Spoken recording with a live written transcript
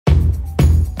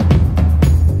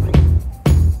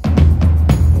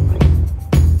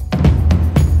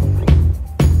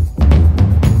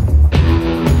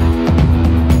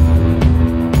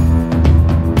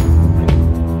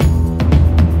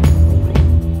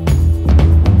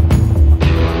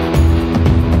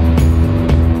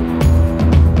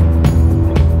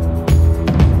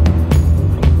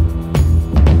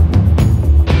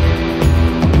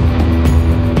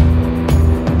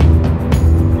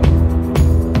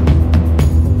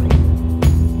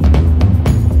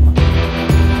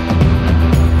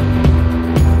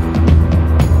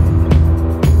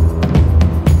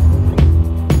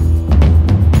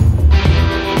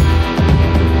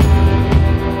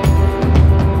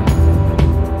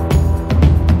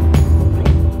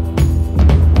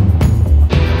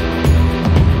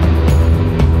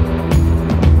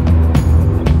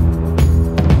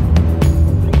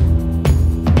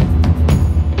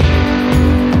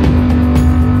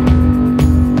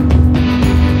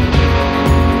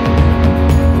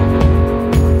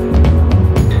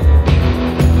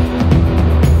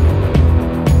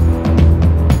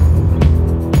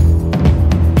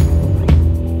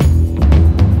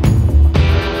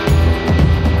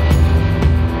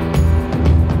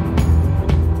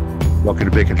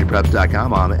Welcome to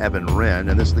BigCountryPreps.com. I'm Evan Wren,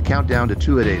 and this is the Countdown to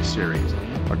Two-A-Days series,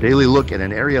 our daily look at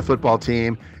an area football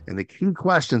team and the key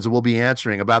questions that we'll be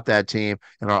answering about that team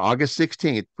in our August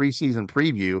 16th preseason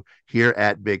preview here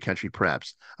at Big Country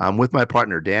Preps. I'm with my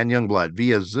partner, Dan Youngblood,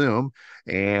 via Zoom.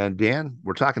 And Dan,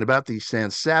 we're talking about the San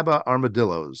Saba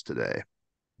Armadillos today.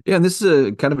 Yeah, and this is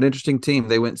a kind of an interesting team.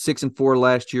 They went 6-4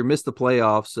 last year, missed the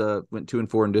playoffs, went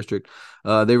 2-4 in district.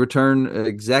 They return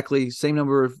exactly same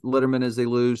number of lettermen as they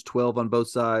lose, 12 on both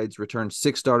sides, return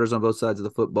 6 starters on both sides of the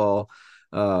football,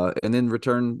 and then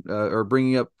return or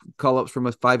bringing up call-ups from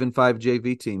a 5-5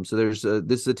 JV team. So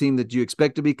this is a team that you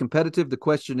expect to be competitive. The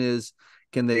question is,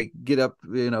 can they get up,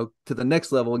 to the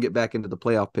next level and get back into the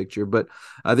playoff picture? But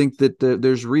I think that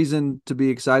there's reason to be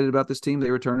excited about this team.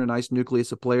 They return a nice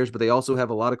nucleus of players, but they also have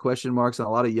a lot of question marks and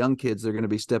a lot of young kids that are going to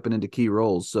be stepping into key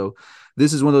roles. So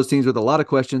this is one of those teams with a lot of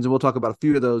questions, and we'll talk about a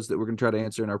few of those that we're going to try to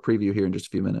answer in our preview here in just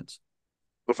a few minutes.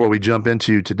 Before we jump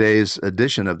into today's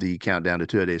edition of the Countdown to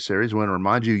Two-A-Days series, we want to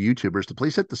remind you YouTubers to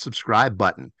please hit the subscribe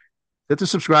button. Hit the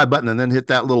subscribe button and then hit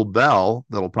that little bell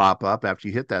that'll pop up after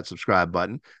you hit that subscribe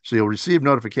button. So you'll receive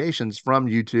notifications from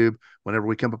YouTube whenever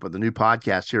we come up with a new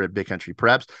podcast here at Big Country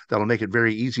Preps. That'll make it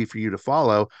very easy for you to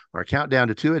follow our Countdown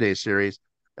to Two-A-Days series,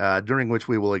 during which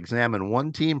we will examine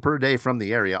one team per day from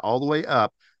the area all the way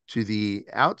up to the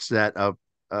outset of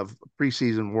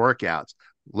preseason workouts,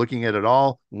 looking at it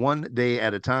all one day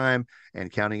at a time and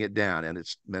counting it down. And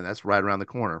that's right around the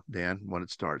corner, Dan, when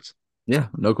it starts. Yeah,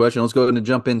 no question. Let's go ahead and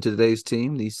jump into today's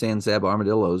team, the San Saba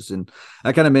Armadillos. And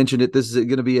I kind of mentioned it. This is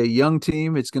going to be a young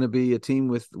team. It's going to be a team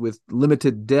with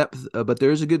limited depth, but there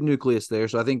is a good nucleus there.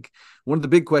 So I think one of the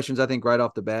big questions, I think right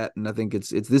off the bat, and I think it's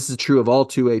this is true of all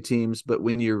 2A teams, but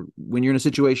when you're in a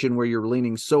situation where you're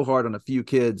leaning so hard on a few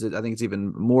kids, I think it's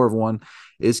even more of one,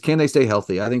 is can they stay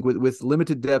healthy? I think with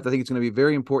limited depth, I think it's going to be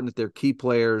very important that their key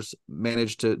players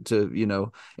manage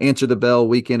to answer the bell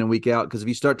week in and week out. Because if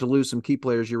you start to lose some key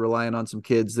players, you're relying on some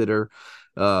kids that are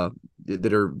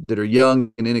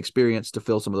young and inexperienced to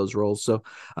fill some of those roles. So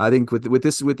I think with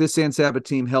this San Saba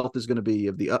team, health is going to be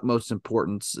of the utmost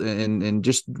importance, and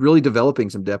just really developing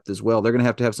some depth as well. They're going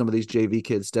to have some of these JV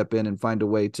kids step in and find a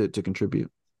way to contribute.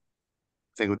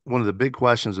 I think one of the big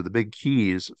questions or the big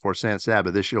keys for San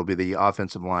Saba this year will be the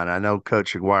offensive line. I know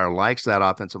Coach Aguirre likes that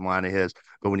offensive line of his,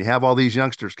 but when you have all these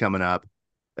youngsters coming up,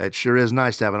 it sure is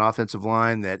nice to have an offensive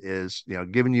line that is,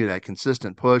 giving you that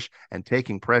consistent push and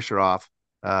taking pressure off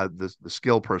the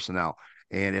skill personnel.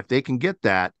 And if they can get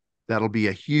that, that'll be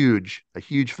a huge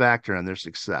factor in their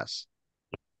success.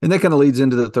 And that kind of leads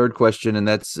into the third question, and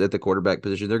that's at the quarterback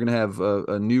position. They're going to have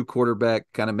a new quarterback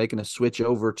kind of making a switch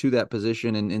over to that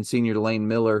position in senior Lane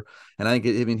Miller. And I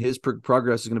think, his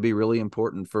progress is going to be really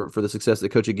important for the success that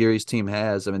Coach Aguirre's team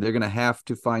has. I mean, they're going to have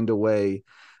to find a way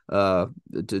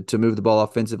to move the ball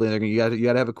offensively. And you got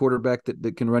to have a quarterback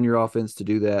that can run your offense to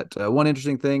do that. One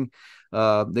interesting thing,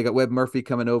 they got Webb Murphy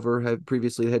coming over, had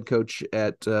previously the head coach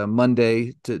at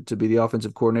Monday to be the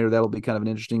offensive coordinator. That'll be kind of an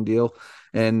interesting deal.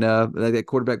 And that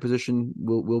quarterback position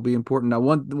will be important. Now,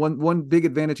 one big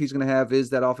advantage he's going to have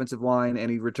is that offensive line,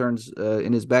 and he returns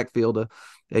in his backfield a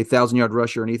 1,000-yard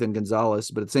rusher in Ethan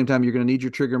Gonzalez. But at the same time, you're going to need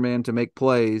your trigger man to make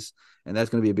plays, and that's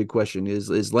going to be a big question.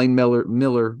 Is Lane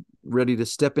Miller ready to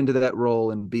step into that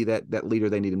role and be that leader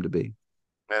they need him to be?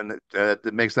 And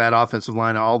it makes that offensive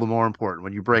line all the more important.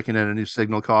 When you're breaking in a new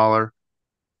signal caller,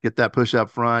 get that push up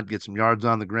front, get some yards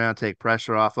on the ground, take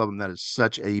pressure off of them. That is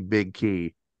such a big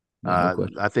key. No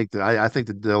I think the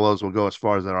Dillos will go as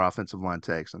far as their offensive line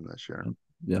takes them this year.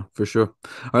 Yeah, for sure.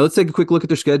 All right, let's take a quick look at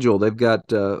their schedule. They've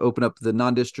got open up the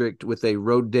non-district with a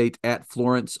road date at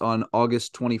Florence on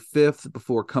August 25th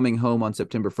before coming home on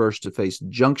September 1st to face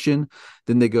Junction.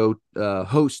 Then they go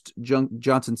host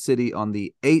Johnson City on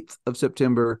the 8th of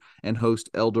September and host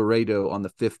El Dorado on the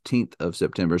 15th of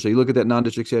September. So you look at that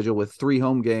non-district schedule with 3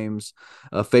 home games,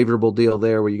 a favorable deal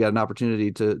there where you got an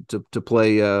opportunity to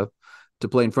play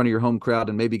in front of your home crowd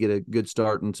and maybe get a good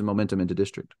start and some momentum into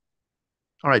district.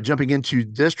 All right, jumping into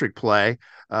district play,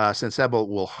 San Saba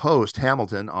will host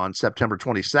Hamilton on September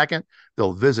 22nd.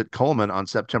 They'll visit Coleman on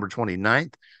September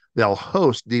 29th. They'll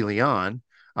host De Leon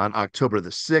on October the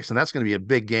 6th, and that's going to be a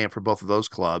big game for both of those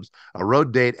clubs. A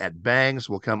road date at Bangs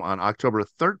will come on October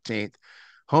 13th.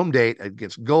 Home date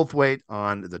against Goldthwaite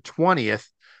on the 20th.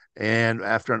 And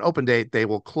after an open date, they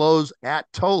will close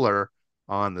at Toller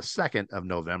on the 2nd of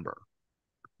November.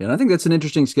 And I think that's an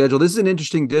interesting schedule. This is an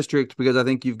interesting district because I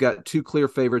think you've got 2 clear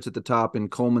favorites at the top in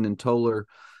Coleman and Toller.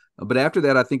 But after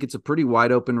that, I think it's a pretty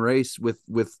wide open race with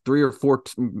 3 or 4,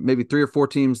 maybe 3 or 4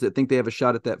 teams that think they have a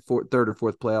shot at that third or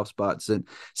fourth playoff spots. And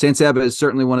San Saba is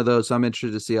certainly one of those. So I'm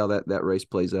interested to see how that race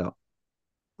plays out.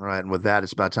 All right, and with that,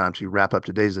 it's about time to wrap up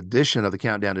today's edition of the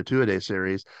Countdown to Two-A-Day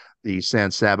series, the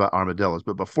San Saba Armadillos.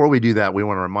 But before we do that, we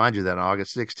want to remind you that on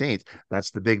August 16th,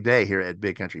 that's the big day here at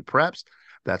Big Country Preps.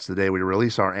 That's the day we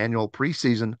release our annual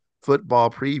preseason football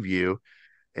preview,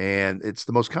 and it's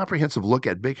the most comprehensive look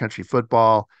at Big Country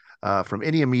football from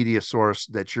any media source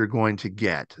that you're going to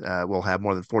get. We'll have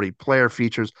more than 40 player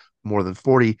features, more than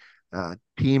 40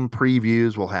 team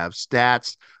previews. We'll have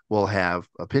stats. We'll have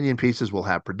opinion pieces. We'll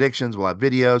have predictions. We'll have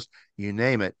videos. You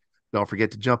name it. Don't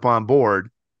forget to jump on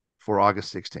board for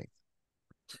August 16th.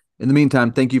 In the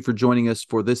meantime, thank you for joining us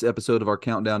for this episode of our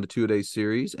Countdown to Two-A-Day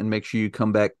series, and make sure you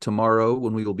come back tomorrow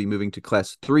when we will be moving to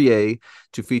Class 3A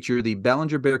to feature the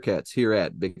Ballinger Bearcats here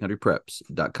at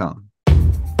BigCountryPreps.com.